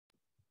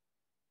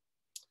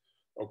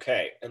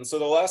Okay, and so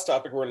the last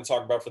topic we're going to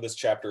talk about for this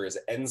chapter is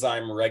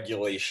enzyme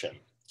regulation.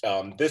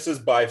 This is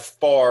by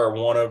far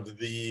one of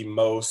the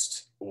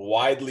most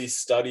widely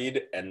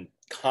studied and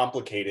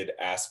complicated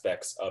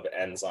aspects of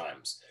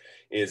enzymes,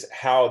 is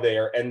how they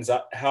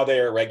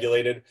are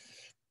regulated.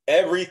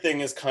 Everything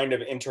is kind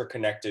of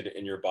interconnected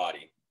in your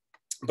body.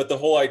 But the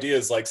whole idea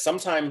is like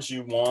sometimes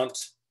you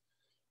want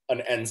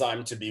an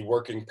enzyme to be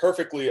working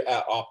perfectly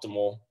at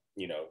optimal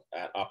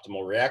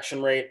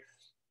reaction rate.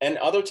 And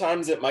other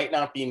times it might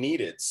not be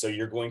needed. So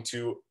you're going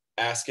to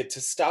ask it to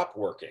stop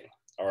working,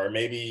 or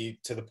maybe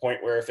to the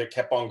point where if it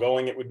kept on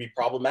going, it would be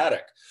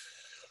problematic.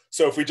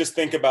 So if we just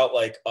think about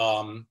like,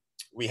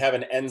 we have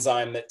an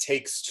enzyme that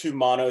takes two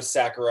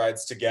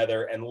monosaccharides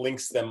together and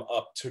links them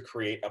up to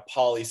create a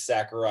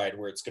polysaccharide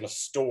where it's going to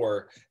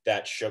store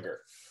that sugar.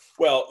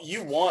 Well,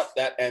 you want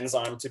that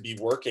enzyme to be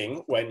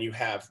working when you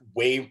have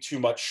way too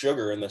much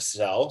sugar in the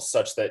cell,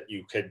 such that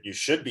you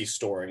should be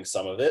storing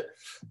some of it,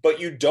 but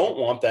you don't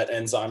want that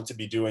enzyme to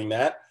be doing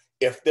that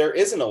if there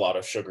isn't a lot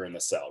of sugar in the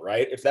cell,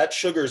 right? If that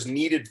sugar is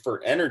needed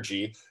for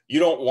energy, you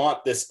don't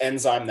want this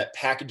enzyme that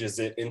packages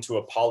it into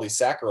a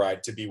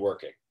polysaccharide to be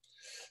working.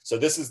 So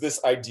this is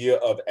this idea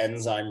of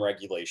enzyme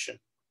regulation.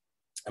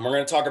 And we're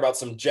going to talk about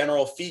some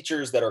general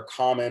features that are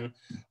common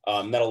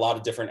that a lot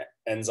of different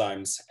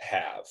enzymes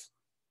have.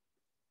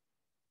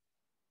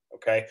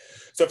 Okay,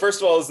 so first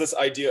of all is this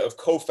idea of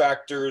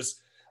cofactors.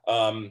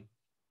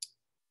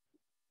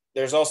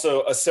 There's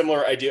also a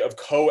similar idea of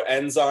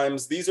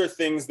coenzymes. These are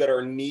things that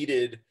are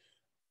needed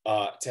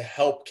to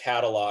help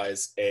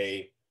catalyze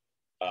a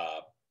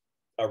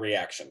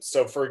reaction.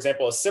 So for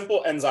example, a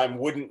simple enzyme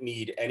wouldn't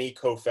need any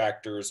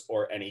cofactors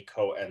or any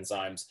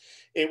coenzymes.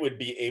 It would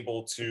be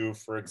able to,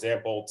 for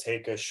example,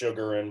 take a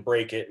sugar and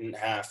break it in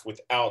half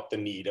without the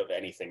need of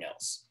anything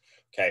else.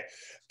 Okay,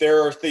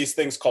 there are these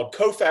things called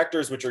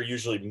cofactors, which are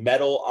usually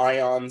metal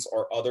ions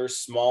or other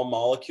small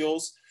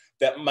molecules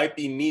that might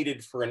be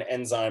needed for an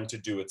enzyme to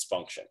do its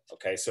function.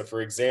 Okay, so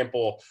for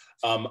example,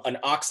 an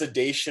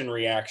oxidation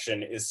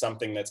reaction is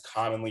something that's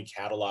commonly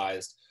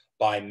catalyzed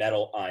by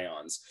metal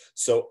ions.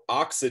 So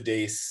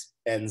oxidase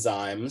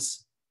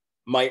enzymes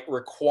might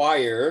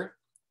require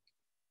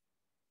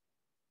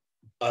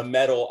a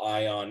metal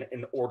ion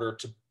in order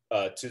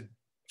to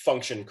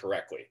function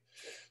correctly.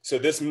 So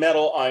this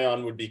metal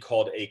ion would be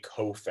called a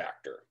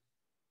cofactor.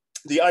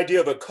 The idea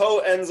of a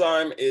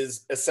coenzyme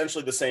is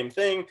essentially the same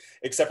thing,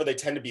 except for they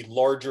tend to be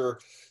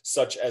larger,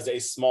 such as a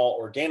small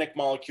organic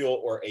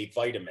molecule or a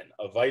vitamin.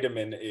 A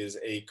vitamin is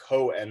a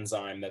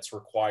coenzyme that's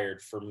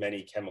required for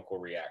many chemical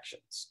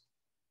reactions.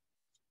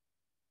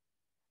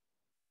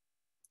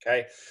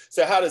 Okay,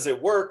 so how does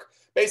it work?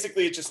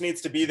 Basically, it just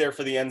needs to be there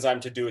for the enzyme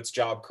to do its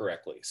job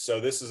correctly.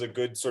 So this is a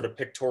good sort of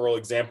pictorial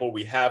example.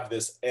 We have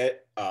this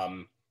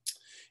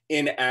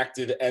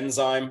inactive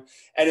enzyme.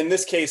 And in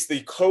this case,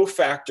 the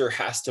cofactor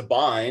has to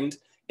bind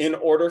in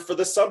order for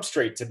the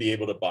substrate to be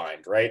able to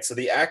bind, right? So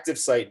the active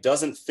site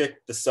doesn't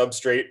fit the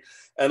substrate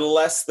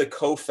unless the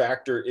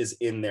cofactor is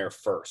in there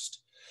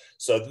first.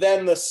 So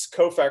then the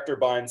cofactor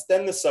binds,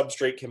 then the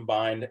substrate can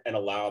bind and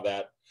allow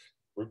that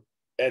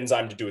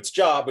enzyme to do its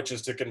job, which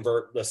is to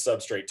convert the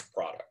substrate to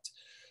product.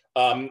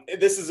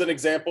 This is an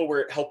example where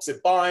it helps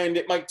it bind.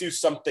 It might do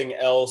something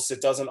else. It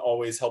doesn't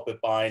always help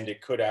it bind.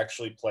 It could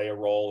actually play a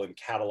role in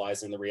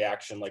catalyzing the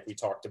reaction like we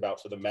talked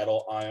about for the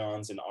metal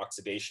ions and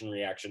oxidation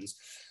reactions.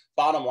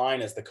 Bottom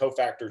line is the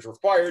cofactor is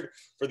required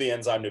for the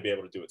enzyme to be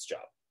able to do its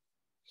job.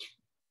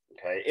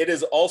 Okay, it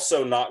is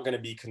also not going to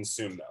be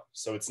consumed though.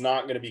 So it's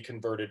not going to be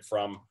converted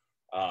from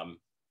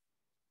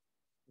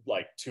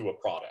to a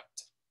product.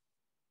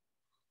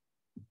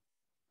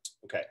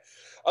 Okay,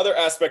 other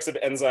aspects of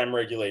enzyme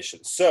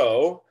regulation.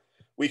 So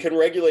we can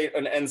regulate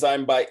an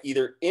enzyme by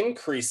either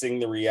increasing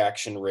the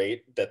reaction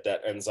rate that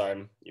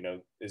enzyme,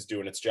 is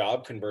doing its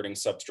job, converting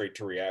substrate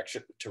to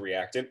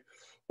reactant,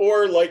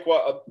 or like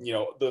what,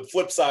 the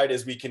flip side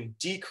is we can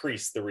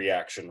decrease the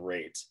reaction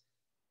rate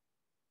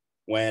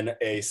when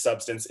a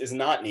substance is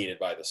not needed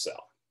by the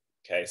cell.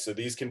 Okay, so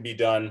these can be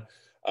done.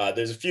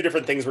 There's a few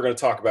different things we're going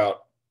to talk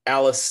about.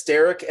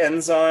 Allosteric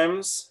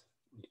enzymes.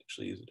 Let me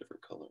actually use a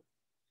different color.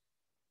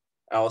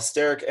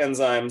 Allosteric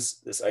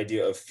enzymes, this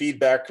idea of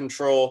feedback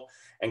control,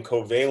 and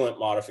covalent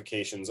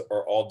modifications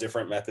are all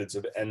different methods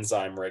of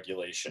enzyme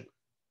regulation.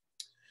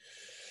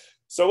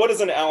 So what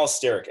is an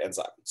allosteric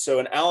enzyme? So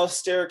an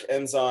allosteric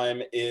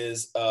enzyme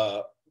is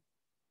an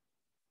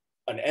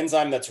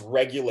enzyme that's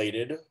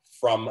regulated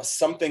from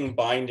something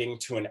binding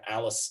to an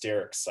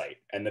allosteric site.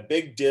 And the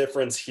big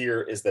difference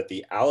here is that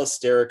the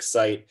allosteric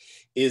site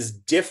is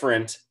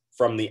different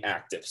from the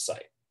active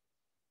site.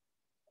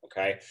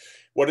 Okay,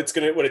 what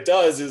it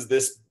does is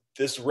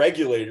this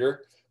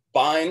regulator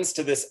binds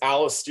to this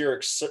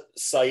allosteric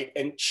site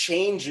and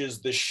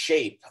changes the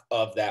shape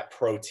of that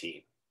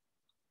protein.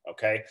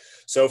 Okay,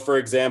 so for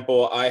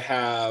example, I'm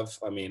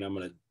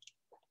going to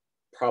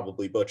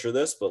probably butcher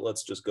this, but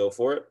let's just go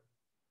for it.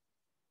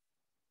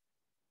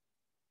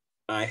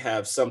 I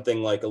have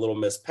something like a little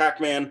Miss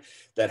Pac-Man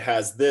that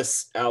has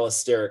this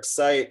allosteric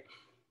site.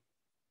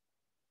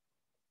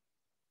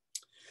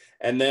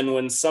 And then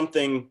when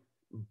something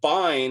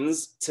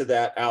binds to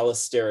that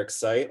allosteric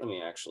site, let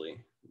me actually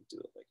do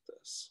it like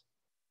this.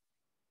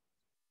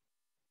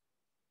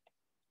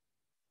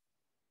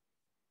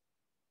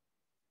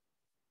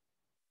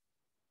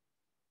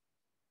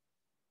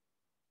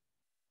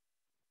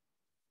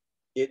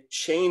 It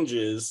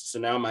changes, so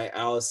now my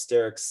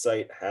allosteric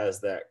site has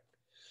that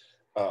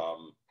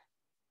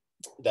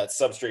that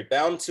substrate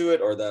bound to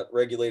it, or that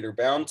regulator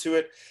bound to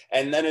it,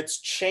 and then it's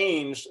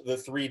changed the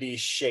 3D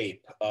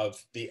shape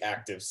of the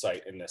active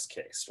site in this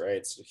case,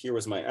 right? So here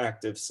was my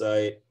active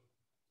site,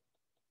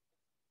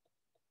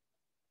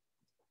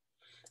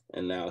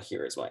 and now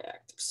here is my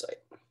active site.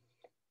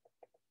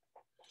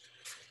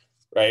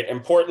 Right.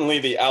 Importantly,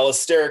 the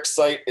allosteric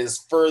site is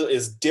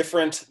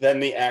different than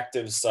the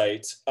active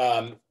site.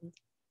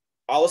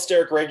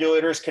 Allosteric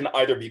regulators can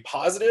either be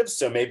positive,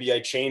 so maybe I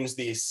change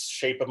the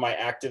shape of my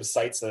active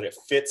site so that it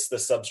fits the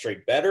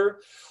substrate better,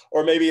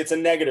 or maybe it's a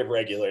negative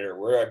regulator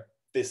where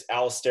this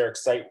allosteric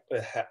site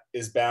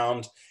is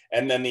bound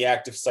and then the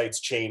active site's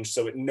changed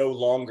so it no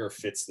longer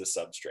fits the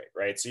substrate,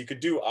 right? So you could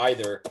do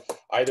either.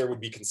 Either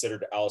would be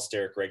considered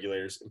allosteric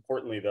regulators.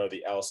 Importantly, though,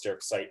 the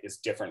allosteric site is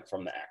different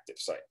from the active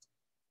site.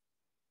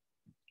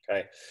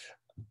 Okay,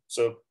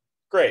 so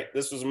great.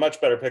 This was a much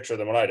better picture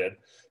than what I did.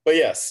 But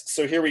yes,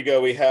 so here we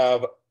go.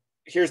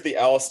 Here's the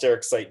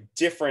allosteric site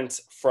different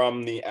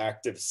from the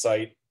active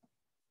site.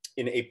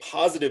 In a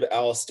positive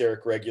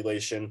allosteric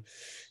regulation,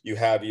 you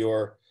have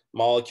your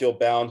molecule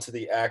bound to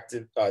the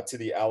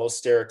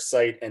allosteric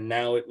site, and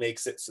now it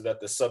makes it so that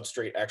the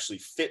substrate actually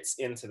fits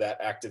into that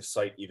active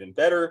site even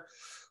better.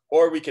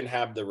 Or we can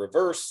have the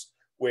reverse,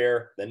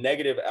 where the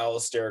negative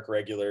allosteric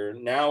regulator,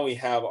 now we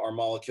have our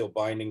molecule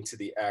binding to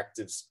the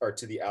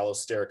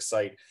allosteric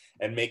site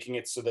and making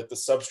it so that the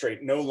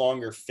substrate no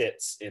longer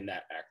fits in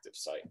that active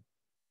site.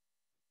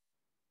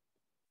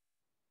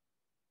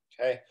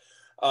 Okay,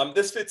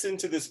 this fits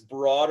into this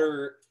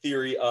broader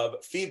theory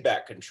of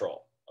feedback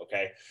control.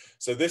 Okay,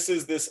 so this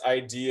is this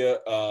idea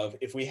of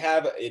if we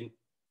have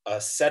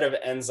a set of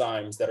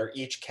enzymes that are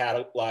each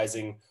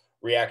catalyzing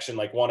reaction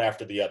like one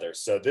after the other.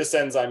 So this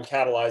enzyme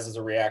catalyzes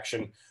a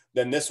reaction,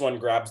 then this one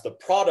grabs the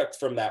product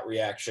from that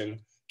reaction,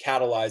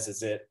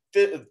 catalyzes it.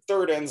 The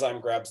third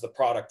enzyme grabs the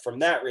product from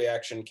that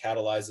reaction,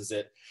 catalyzes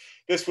it.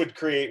 This could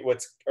create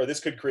what's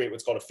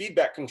called a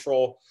feedback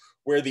control,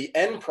 where the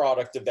end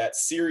product of that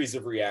series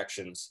of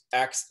reactions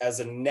acts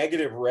as a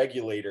negative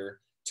regulator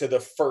to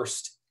the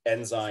first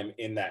enzyme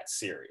in that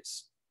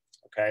series.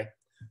 Okay,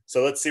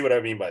 so let's see what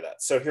I mean by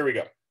that. So here we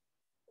go.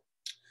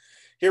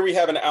 Here we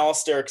have an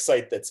allosteric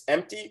site that's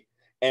empty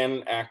and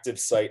an active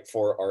site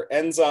for our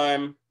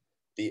enzyme.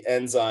 The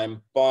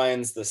enzyme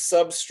binds the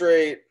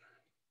substrate.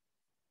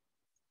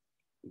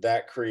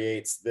 That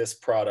creates this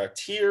product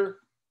here.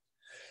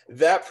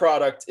 That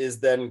product is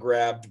then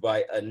grabbed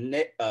by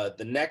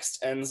the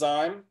next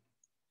enzyme,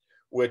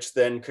 which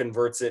then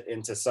converts it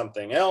into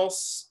something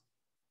else.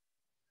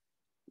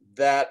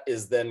 That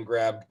is then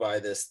grabbed by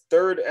this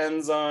third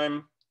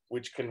enzyme,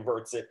 which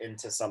converts it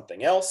into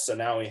something else. So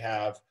now we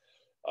have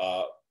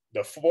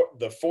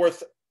the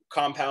fourth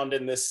compound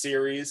in this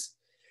series.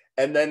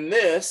 And then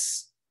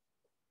this,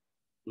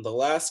 the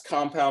last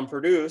compound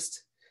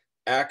produced,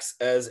 acts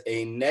as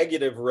a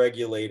negative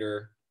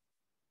regulator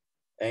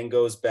and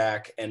goes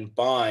back and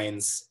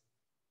binds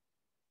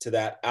to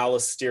that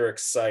allosteric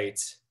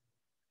site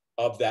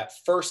of that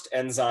first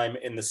enzyme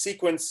in the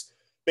sequence,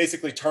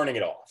 basically turning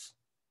it off,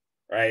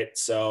 right?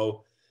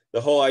 So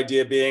the whole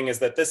idea being is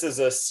that this is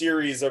a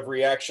series of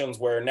reactions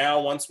where now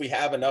once we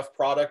have enough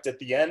product at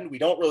the end, we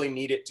don't really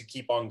need it to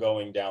keep on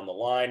going down the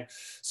line.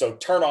 So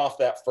turn off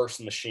that first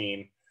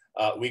machine.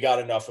 We got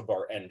enough of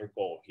our end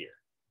goal here.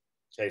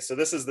 Okay, so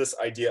this is this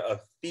idea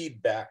of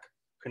feedback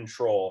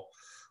control,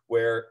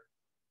 where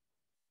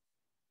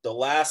the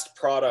last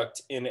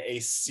product in a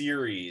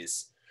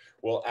series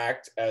will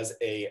act as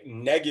a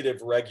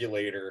negative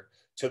regulator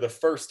to the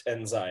first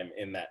enzyme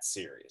in that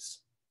series.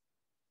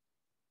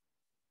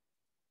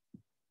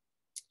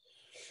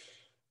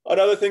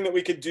 Another thing that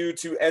we could do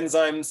to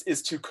enzymes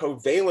is to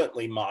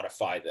covalently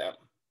modify them.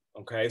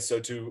 Okay, so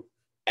to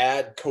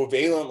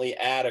covalently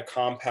add a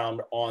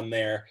compound on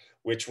there,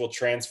 which will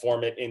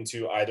transform it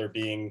into either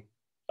being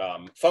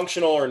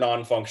functional or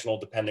non-functional,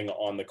 depending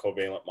on the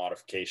covalent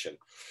modification.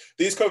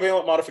 These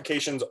covalent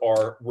modifications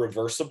are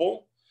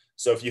reversible.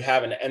 So if you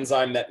have an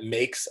enzyme that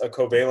makes a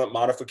covalent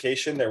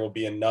modification, there will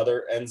be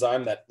another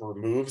enzyme that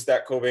removes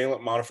that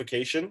covalent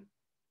modification.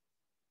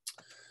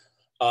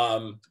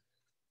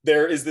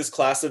 There is this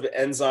class of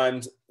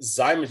enzymes,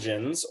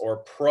 zymogens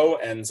or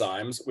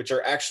proenzymes, which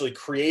are actually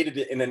created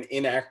in an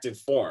inactive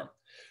form.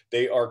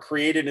 They are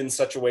created in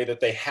such a way that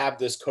they have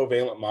this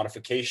covalent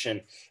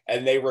modification,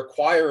 and they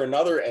require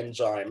another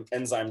enzyme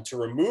to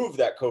remove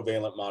that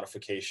covalent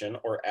modification,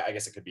 or I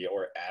guess it could be,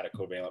 or add a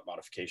covalent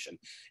modification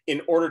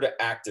in order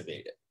to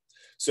activate it.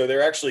 So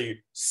they're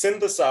actually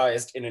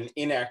synthesized in an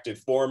inactive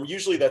form.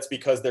 Usually that's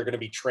because they're going to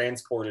be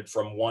transported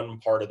from one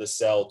part of the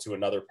cell to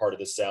another part of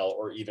the cell,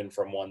 or even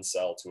from one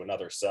cell to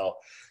another cell.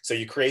 So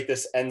you create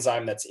this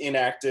enzyme that's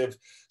inactive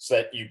so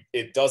that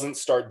it doesn't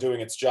start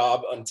doing its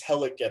job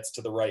until it gets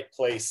to the right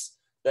place.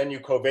 Then you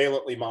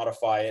covalently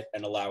modify it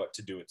and allow it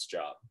to do its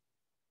job.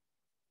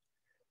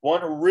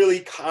 One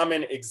really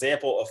common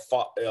example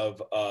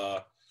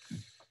of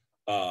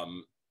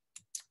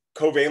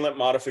covalent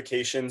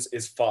modifications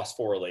is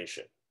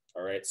phosphorylation.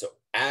 All right, so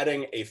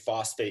adding a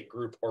phosphate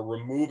group or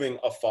removing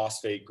a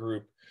phosphate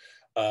group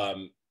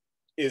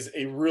is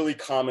a really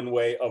common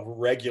way of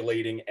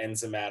regulating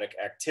enzymatic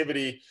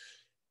activity.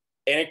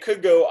 And it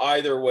could go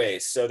either way.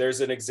 So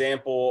there's an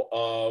example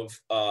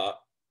of,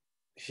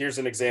 here's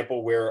an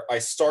example where I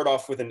start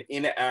off with an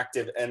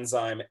inactive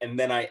enzyme and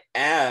then I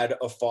add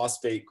a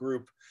phosphate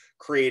group,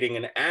 creating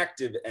an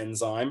active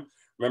enzyme.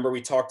 Remember,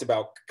 we talked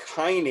about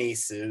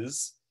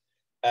kinases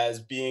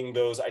as being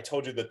those, I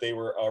told you that they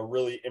were a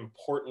really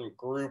important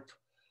group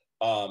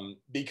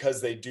because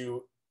they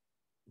do,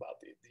 well,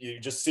 you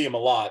just see them a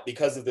lot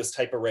because of this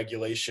type of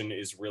regulation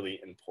is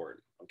really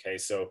important. Okay,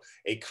 so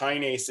a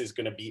kinase is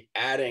going to be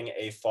adding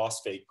a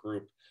phosphate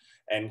group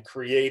and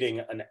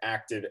creating an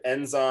active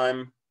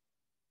enzyme.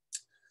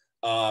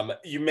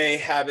 You may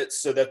have it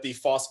so that the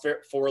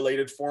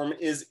phosphorylated form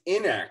is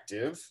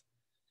inactive,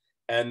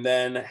 and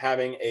then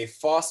having a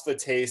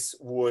phosphatase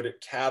would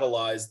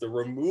catalyze the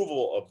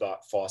removal of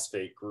that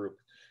phosphate group,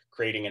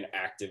 creating an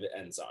active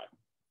enzyme.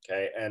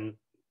 Okay, and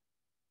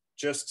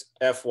just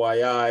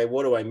FYI,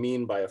 what do I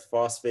mean by a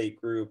phosphate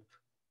group?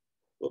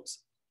 Whoops.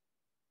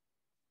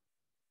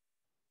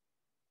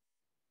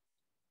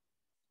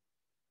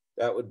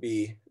 That would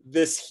be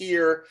this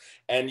here,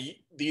 and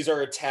these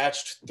are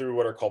attached through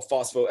what are called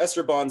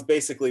phosphoester bonds.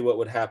 Basically, what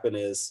would happen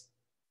is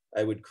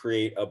I would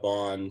create a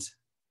bond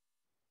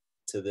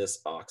to this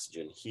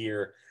oxygen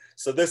here.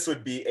 So this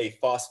would be a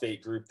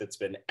phosphate group that's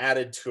been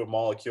added to a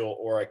molecule,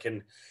 or I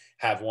can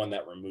have one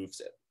that removes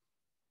it.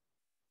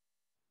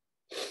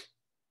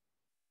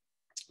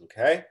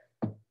 Okay.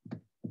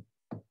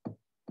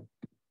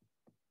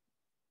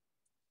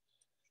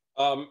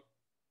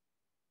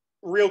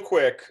 Real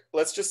quick,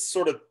 let's just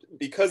sort of,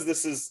 because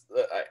this is,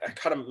 I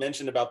kind of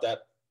mentioned about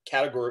that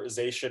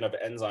categorization of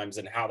enzymes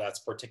and how that's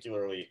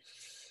particularly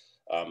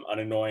an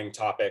annoying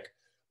topic.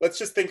 Let's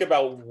just think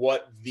about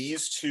what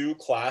these two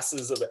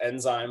classes of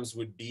enzymes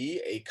would be,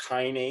 a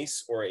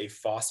kinase or a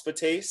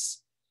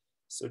phosphatase.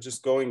 So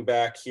just going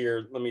back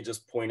here, let me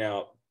just point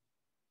out.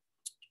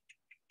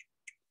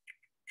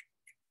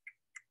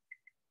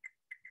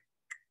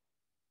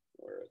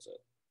 Where is it?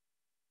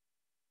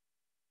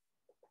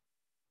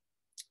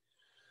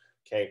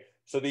 Okay,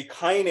 so the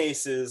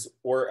kinases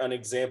were an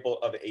example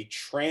of a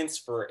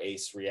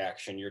transferase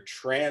reaction. You're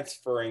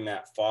transferring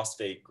that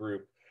phosphate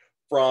group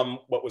from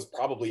what was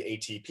probably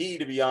ATP,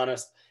 to be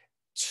honest,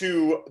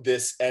 to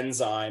this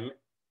enzyme.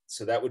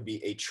 So that would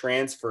be a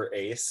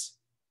transferase.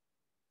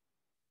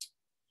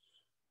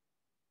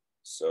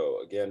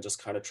 So again,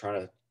 just kind of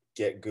trying to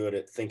get good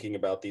at thinking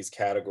about these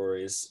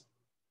categories.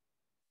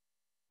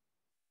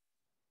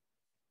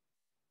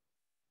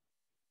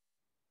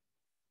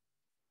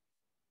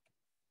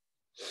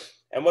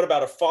 And what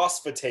about a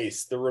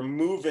phosphatase, the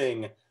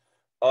removing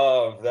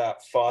of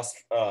that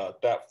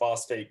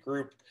phosphate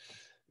group?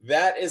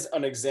 That is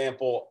an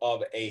example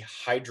of a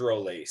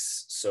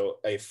hydrolase. So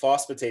a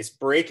phosphatase,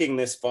 breaking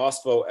this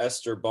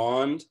phosphoester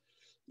bond,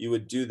 you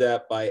would do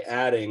that by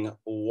adding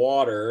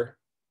water,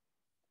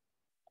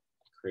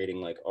 creating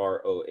like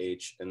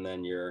ROH, and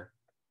then your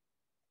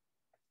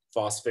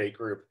phosphate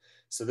group.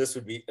 So this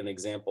would be an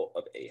example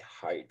of a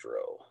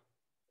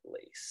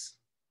hydrolase.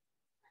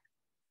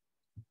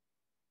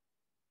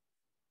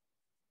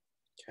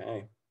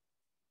 Okay.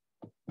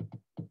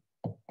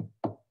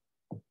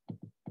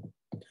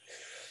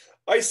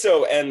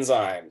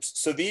 Isoenzymes.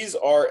 So these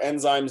are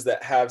enzymes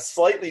that have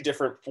slightly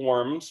different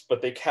forms,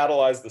 but they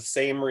catalyze the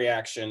same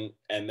reaction,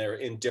 and they're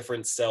in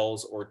different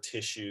cells or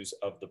tissues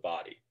of the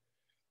body.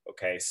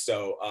 Okay,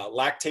 so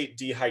lactate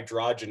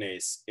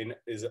dehydrogenase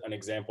is an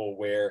example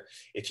where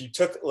if you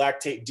took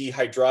lactate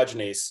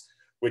dehydrogenase,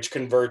 which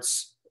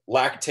converts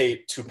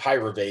lactate to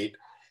pyruvate,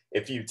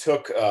 if you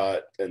took,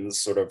 and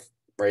sort of,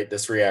 right,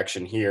 this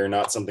reaction here,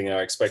 not something that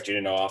I expect you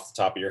to know off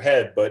the top of your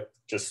head, but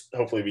just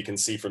hopefully we can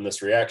see from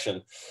this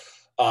reaction.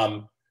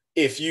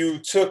 If you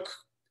took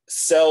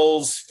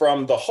cells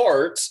from the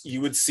heart,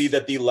 you would see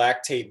that the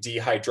lactate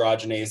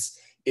dehydrogenase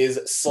is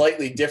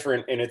slightly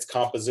different in its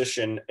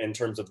composition in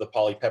terms of the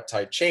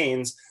polypeptide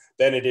chains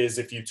than it is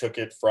if you took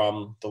it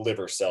from the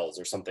liver cells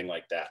or something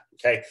like that,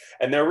 okay?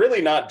 And they're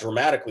really not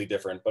dramatically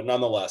different, but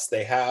nonetheless,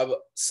 they have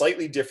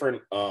slightly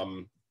different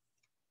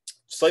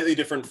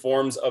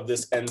forms of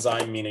this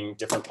enzyme, meaning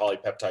different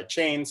polypeptide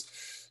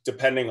chains,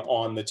 depending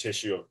on the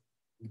tissue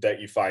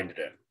that you find it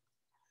in.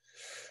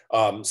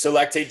 So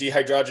lactate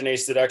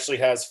dehydrogenase, it actually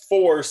has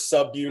 4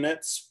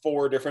 subunits,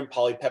 4 different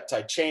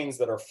polypeptide chains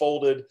that are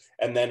folded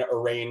and then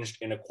arranged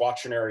in a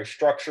quaternary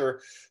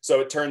structure. So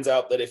it turns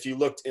out that if you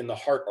looked in the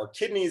heart or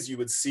kidneys, you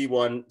would see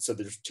one. So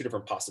there's 2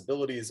 different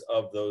possibilities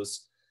of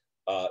those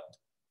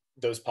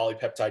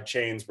polypeptide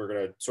chains. We're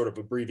going to sort of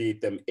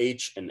abbreviate them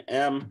H and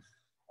M.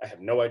 I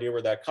have no idea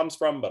where that comes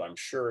from, but I'm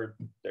sure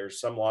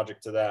there's some logic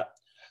to that.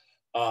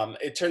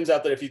 It turns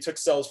out that if you took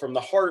cells from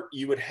the heart,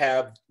 you would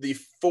have the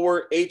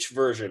 4H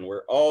version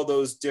where all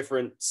those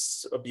different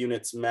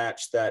subunits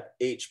match that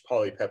H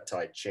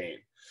polypeptide chain.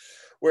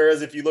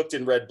 Whereas if you looked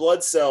in red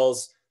blood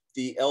cells,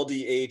 the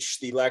LDH,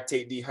 the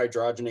lactate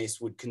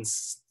dehydrogenase, would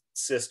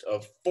consist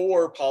of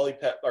 3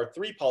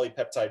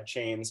 polypeptide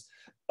chains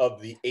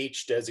of the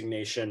H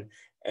designation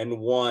and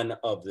 1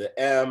 of the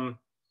M.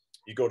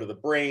 You go to the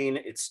brain,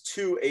 it's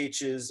 2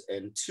 H's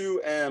and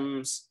 2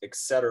 M's, et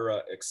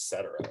cetera, et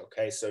cetera.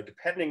 Okay, so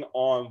depending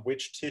on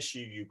which tissue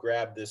you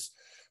grab this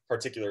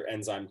particular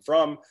enzyme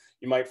from,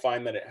 you might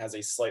find that it has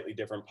a slightly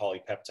different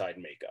polypeptide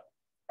makeup.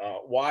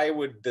 Why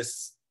would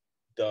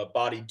the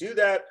body do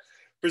that?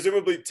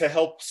 Presumably to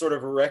help sort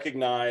of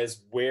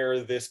recognize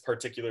where this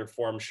particular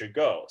form should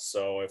go.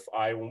 So if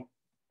I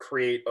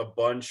create a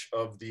bunch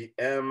of the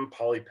M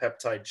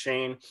polypeptide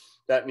chain,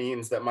 that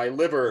means that my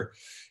liver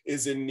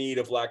is in need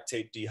of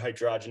lactate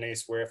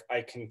dehydrogenase, where if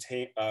I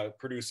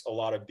produce a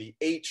lot of the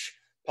H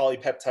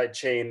polypeptide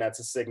chain, that's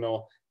a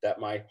signal that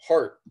my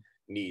heart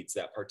needs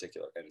that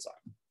particular enzyme.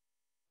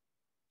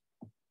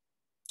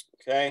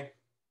 Okay.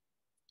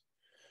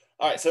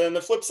 All right, so then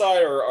the flip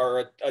side,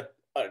 or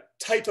a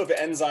type of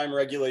enzyme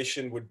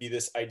regulation, would be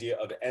this idea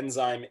of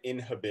enzyme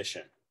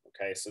inhibition.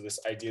 Okay, so this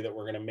idea that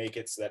we're going to make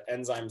it so that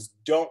enzymes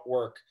don't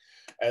work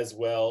as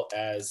well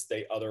as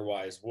they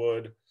otherwise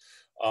would.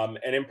 And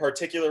in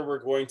particular,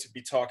 we're going to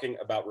be talking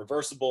about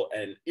reversible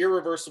and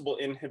irreversible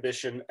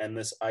inhibition and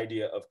this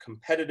idea of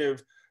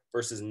competitive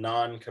versus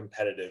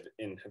non-competitive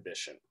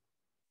inhibition.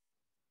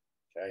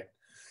 Okay,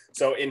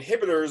 so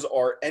inhibitors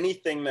are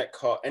anything that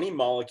any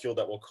molecule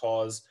that will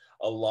cause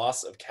a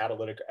loss of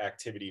catalytic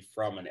activity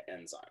from an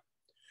enzyme.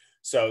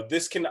 So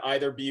this can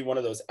either be one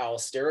of those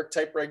allosteric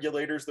type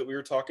regulators that we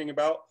were talking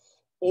about,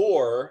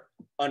 or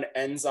an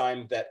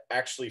enzyme that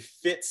actually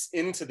fits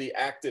into the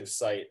active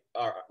site,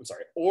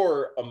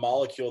 or a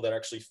molecule that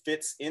actually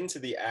fits into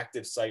the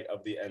active site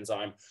of the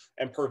enzyme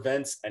and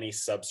prevents any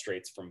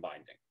substrates from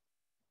binding.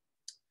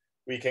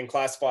 We can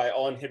classify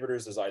all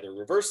inhibitors as either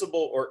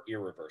reversible or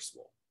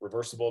irreversible.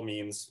 Reversible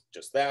means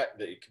just that,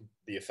 the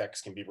effects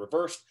can be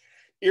reversed.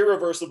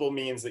 Irreversible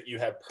means that you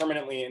have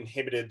permanently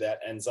inhibited that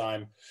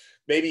enzyme,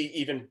 maybe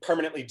even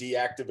permanently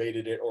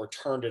deactivated it or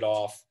turned it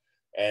off,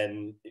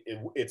 and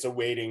it's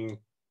awaiting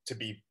to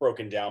be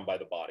broken down by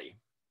the body.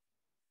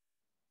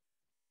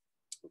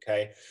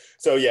 Okay,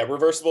 so yeah,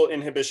 reversible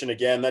inhibition,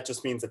 again, that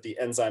just means that the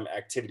enzyme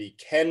activity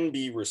can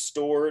be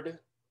restored.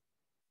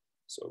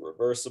 So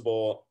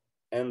reversible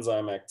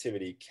enzyme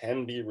activity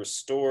can be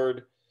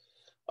restored.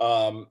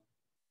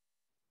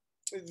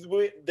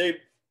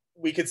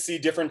 We could see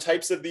different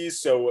types of these.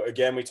 So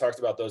again, we talked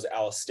about those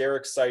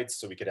allosteric sites.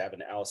 So we could have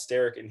an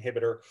allosteric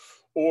inhibitor,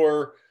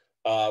 or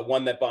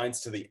one that binds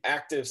to the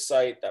active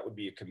site. That would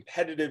be a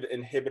competitive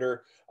inhibitor.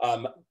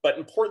 But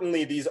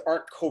importantly, these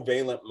aren't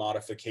covalent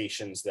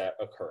modifications that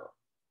occur.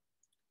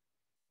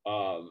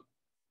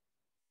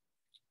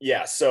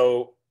 Yeah,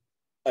 so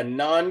a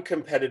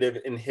non-competitive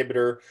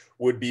inhibitor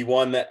would be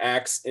one that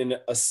acts in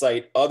a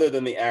site other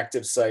than the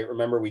active site.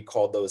 Remember, we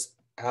called those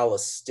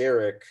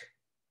allosteric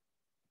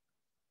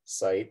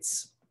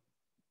sites.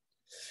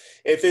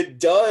 If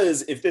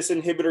this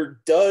inhibitor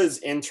does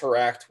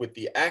interact with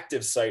the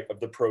active site of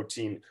the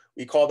protein,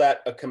 we call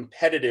that a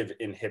competitive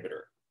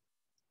inhibitor.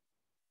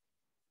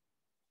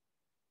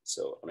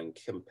 So a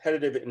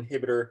competitive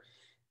inhibitor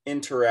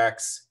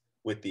interacts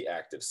with the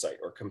active site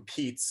or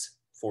competes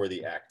for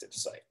the active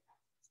site.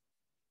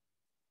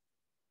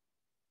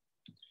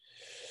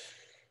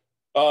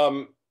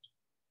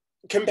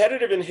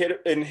 Competitive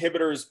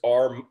inhibitors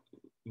are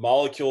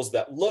molecules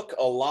that look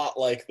a lot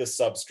like the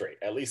substrate,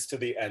 at least to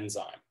the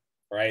enzyme,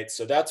 right?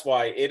 So that's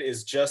why it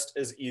is just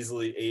as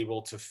easily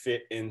able to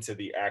fit into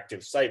the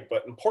active site,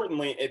 but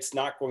importantly, it's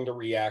not going to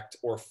react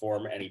or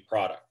form any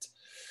product.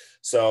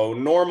 So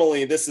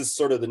normally, this is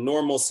sort of the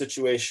normal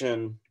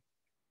situation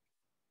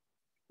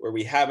where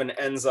we have an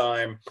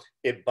enzyme,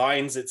 it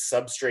binds its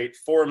substrate,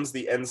 forms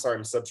the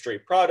enzyme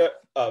substrate product,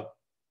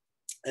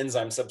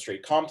 enzyme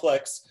substrate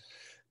complex,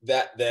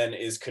 that then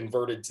is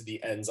converted to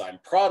the enzyme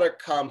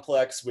product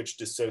complex, which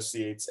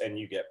dissociates and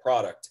you get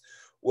product.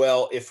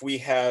 Well, if we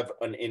have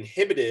an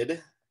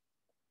inhibited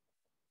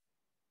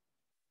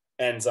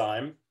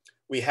enzyme,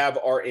 we have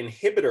our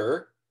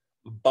inhibitor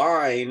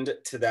bind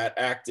to that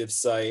active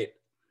site.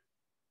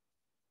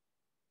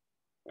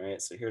 All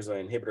right, so here's our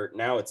inhibitor.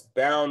 Now it's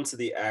bound to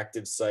the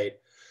active site,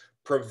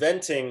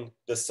 preventing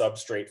the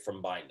substrate from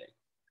binding.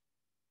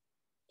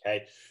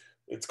 Okay.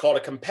 It's called a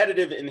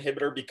competitive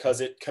inhibitor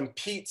because it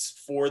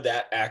competes for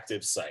that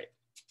active site.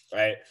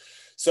 right?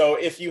 So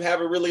if you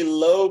have a really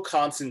low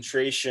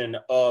concentration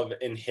of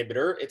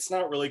inhibitor, it's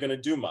not really going to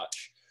do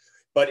much.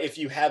 But if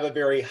you have a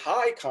very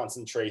high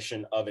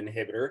concentration of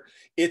inhibitor,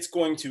 it's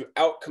going to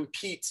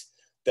outcompete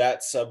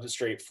that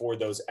substrate for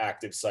those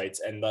active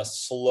sites and thus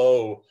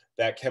slow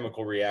that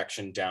chemical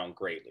reaction down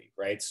greatly,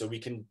 right? So we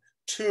can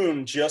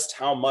tune just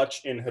how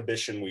much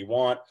inhibition we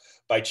want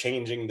by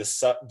changing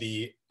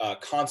the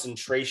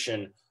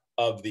concentration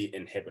of the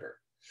inhibitor.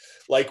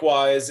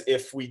 Likewise,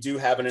 if we do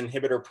have an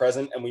inhibitor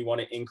present and we want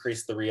to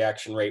increase the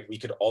reaction rate, we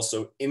could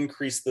also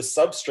increase the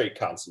substrate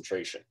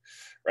concentration,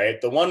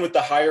 right? The one with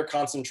the higher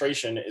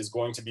concentration is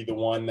going to be the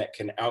one that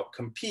can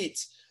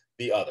outcompete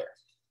the other.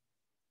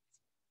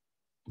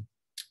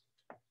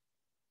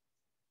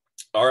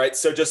 All right,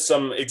 so just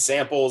some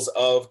examples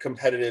of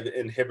competitive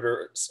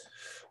inhibitors.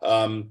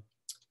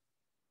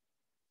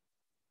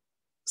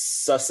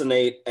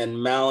 Succinate and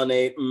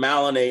malonate.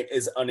 Malonate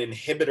is an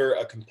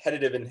inhibitor, a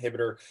competitive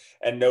inhibitor,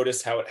 and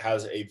notice how it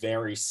has a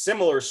very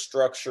similar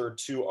structure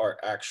to our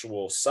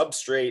actual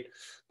substrate,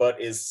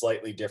 but is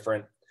slightly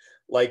different.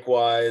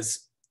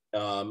 Likewise,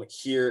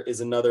 here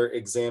is another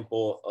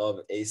example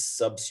of a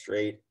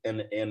substrate and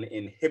an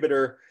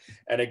inhibitor.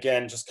 And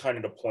again, just kind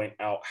of to point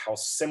out how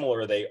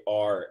similar they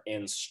are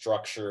in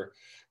structure.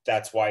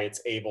 That's why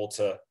it's able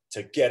to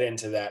get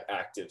into that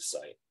active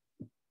site.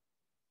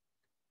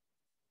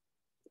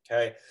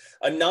 Okay.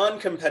 A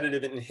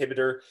non-competitive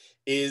inhibitor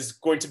is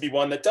going to be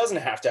one that doesn't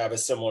have to have a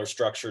similar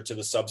structure to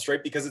the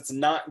substrate because it's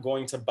not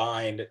going to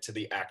bind to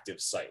the active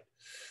site.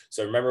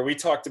 So remember, we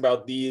talked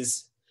about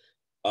these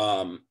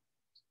does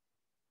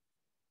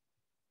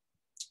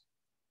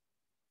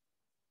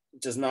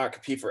not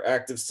compete for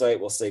active site.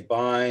 We'll say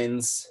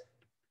binds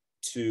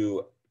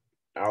to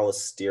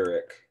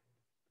allosteric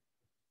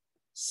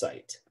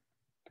site.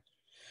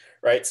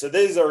 Right, so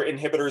these are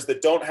inhibitors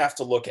that don't have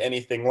to look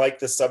anything like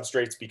the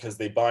substrates because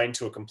they bind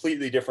to a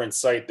completely different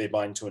site. They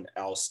bind to an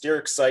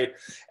allosteric site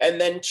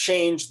and then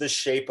change the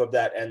shape of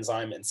that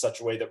enzyme in such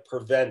a way that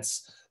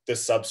prevents the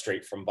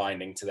substrate from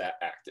binding to that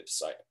active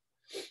site.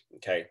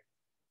 Okay.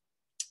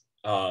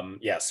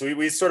 Yeah, so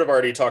we sort of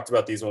already talked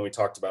about these when we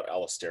talked about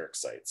allosteric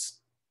sites.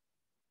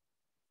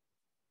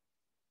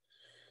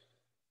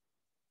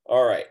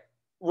 All right.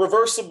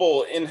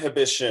 Reversible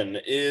inhibition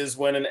is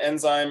when an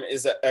enzyme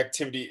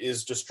activity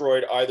is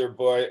destroyed either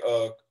by,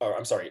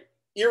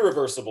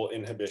 irreversible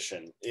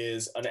inhibition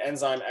is an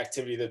enzyme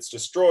activity that's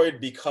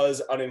destroyed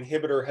because an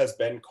inhibitor has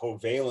been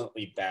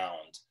covalently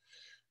bound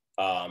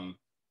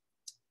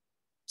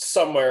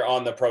somewhere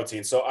on the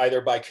protein. So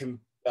either by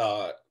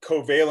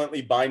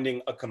covalently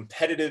binding a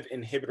competitive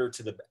inhibitor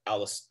to the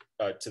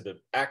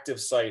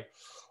active site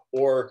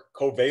or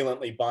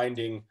covalently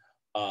binding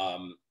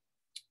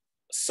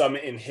some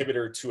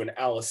inhibitor to an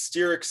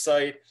allosteric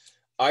site.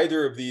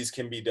 Either of these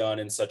can be done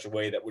in such a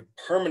way that would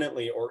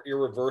permanently or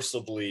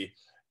irreversibly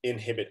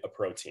inhibit a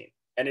protein.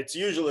 And it's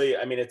usually,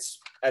 I mean, it's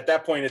at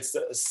that point, it's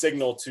a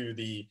signal to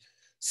the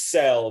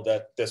cell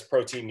that this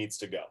protein needs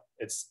to go.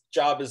 Its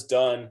job is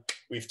done.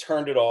 We've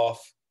turned it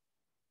off.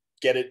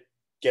 Get it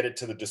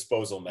to the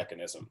disposal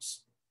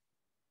mechanisms.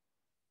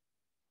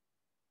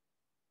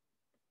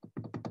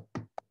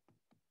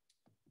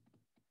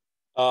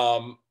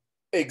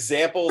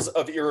 Examples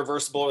of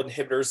irreversible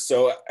inhibitors.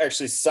 So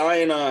actually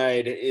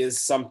cyanide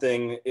is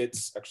something,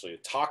 it's actually a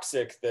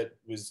toxic that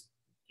was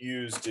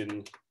used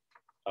in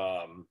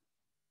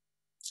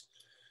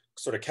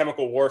sort of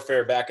chemical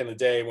warfare back in the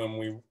day when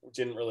we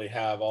didn't really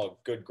have a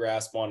good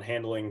grasp on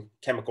handling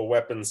chemical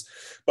weapons.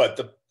 But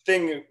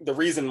the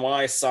reason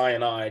why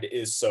cyanide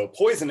is so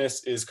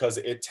poisonous is because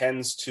it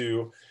tends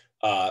to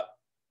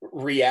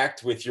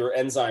react with your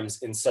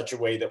enzymes in such a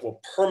way that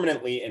will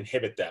permanently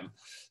inhibit them.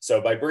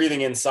 So by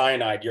breathing in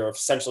cyanide, you're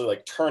essentially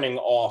like turning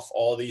off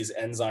all these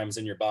enzymes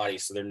in your body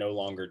so they're no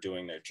longer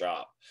doing their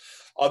job.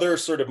 Other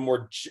sort of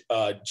more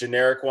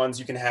generic ones,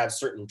 you can have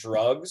certain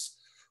drugs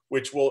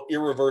which will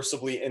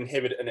irreversibly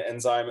inhibit an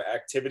enzyme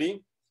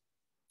activity,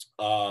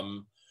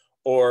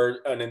 or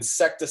an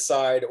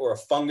insecticide or a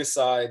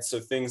fungicide, so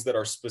things that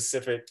are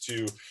specific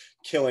to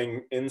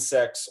killing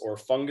insects or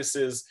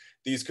funguses.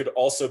 These could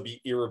also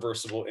be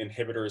irreversible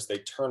inhibitors. They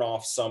turn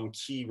off some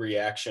key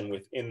reaction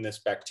within this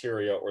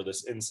bacteria or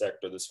this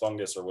insect or this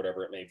fungus or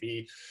whatever it may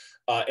be.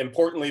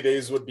 Importantly,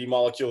 these would be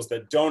molecules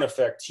that don't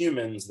affect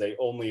humans. They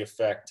only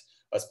affect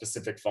a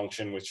specific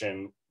function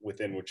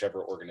within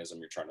whichever organism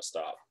you're trying to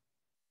stop.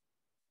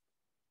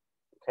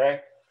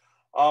 Okay.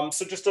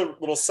 So just a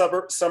little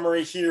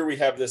summary here. We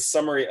have this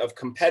summary of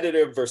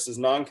competitive versus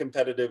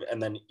non-competitive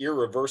and then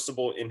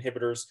irreversible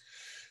inhibitors.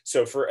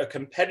 So for a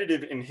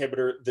competitive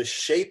inhibitor, the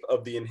shape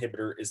of the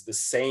inhibitor is the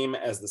same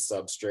as the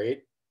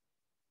substrate.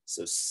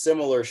 So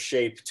similar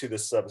shape to the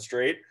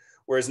substrate,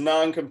 whereas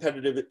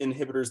non-competitive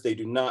inhibitors, they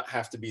do not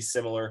have to be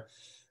similar.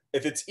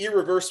 If it's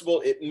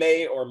irreversible, it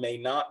may or may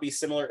not be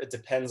similar. It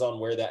depends on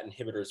where that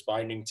inhibitor is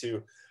binding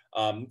to.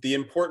 The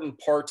important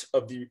part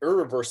of the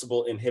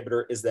irreversible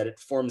inhibitor is that it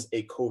forms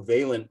a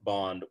covalent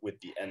bond with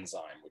the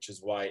enzyme, which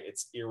is why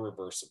it's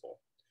irreversible.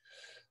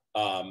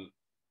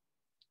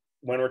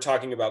 when we're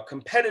talking about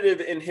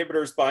competitive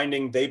inhibitors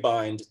binding, they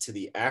bind to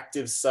the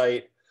active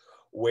site,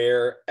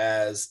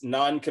 whereas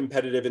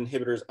non-competitive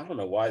inhibitors, I don't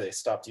know why they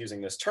stopped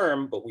using this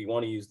term, but we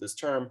want to use this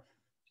term,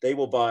 they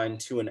will bind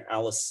to an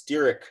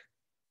allosteric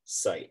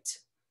site.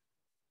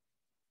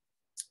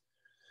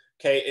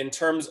 Okay, in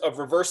terms of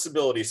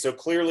reversibility, so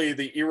clearly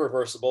the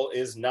irreversible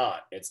is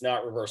not, it's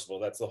not reversible.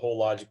 That's the whole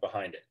logic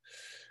behind it.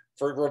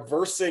 For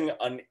reversing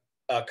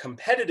a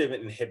competitive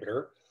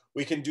inhibitor,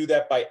 we can do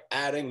that by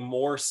adding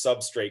more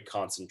substrate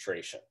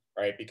concentration,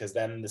 right? Because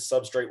then the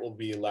substrate will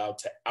be allowed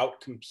to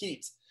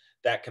outcompete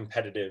that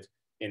competitive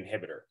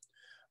inhibitor.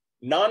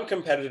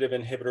 Non-competitive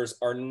inhibitors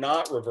are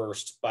not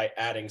reversed by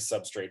adding more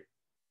substrate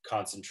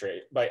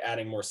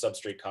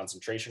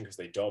concentration because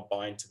they don't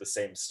bind to the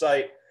same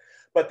site,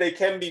 but they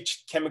can be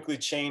chemically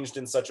changed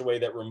in such a way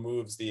that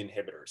removes the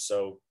inhibitor.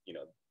 So, you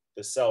know,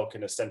 the cell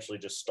can essentially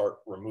just start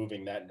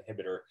removing that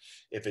inhibitor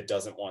if it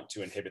doesn't want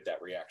to inhibit that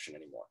reaction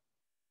anymore.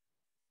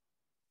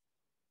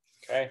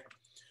 Okay.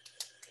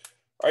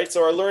 All right,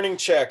 so our learning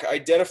check,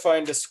 identify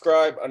and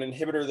describe an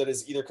inhibitor that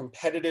is either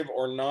competitive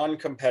or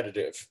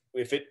non-competitive.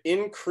 If it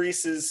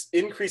increasing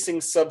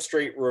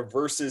substrate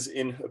reverses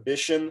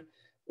inhibition,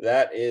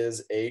 that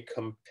is a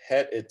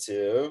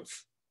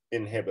competitive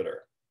inhibitor.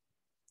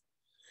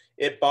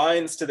 It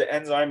binds to the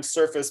enzyme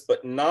surface,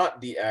 but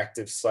not the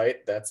active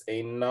site. That's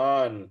a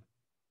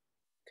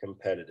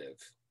non-competitive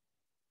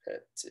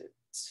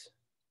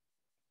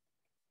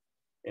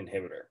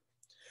inhibitor.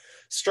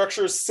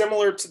 Structure is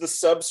similar to the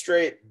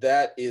substrate,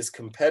 that is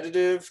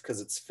competitive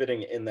because it's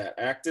fitting in that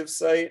active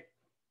site.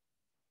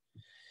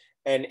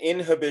 And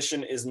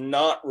inhibition is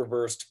not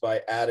reversed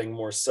by adding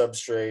more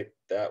substrate.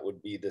 That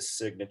would be the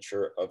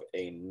signature of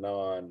a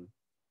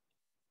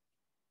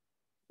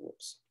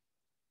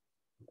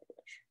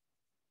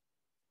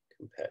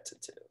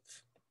competitive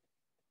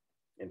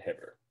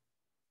inhibitor.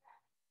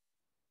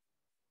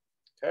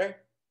 Okay,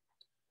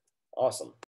 awesome.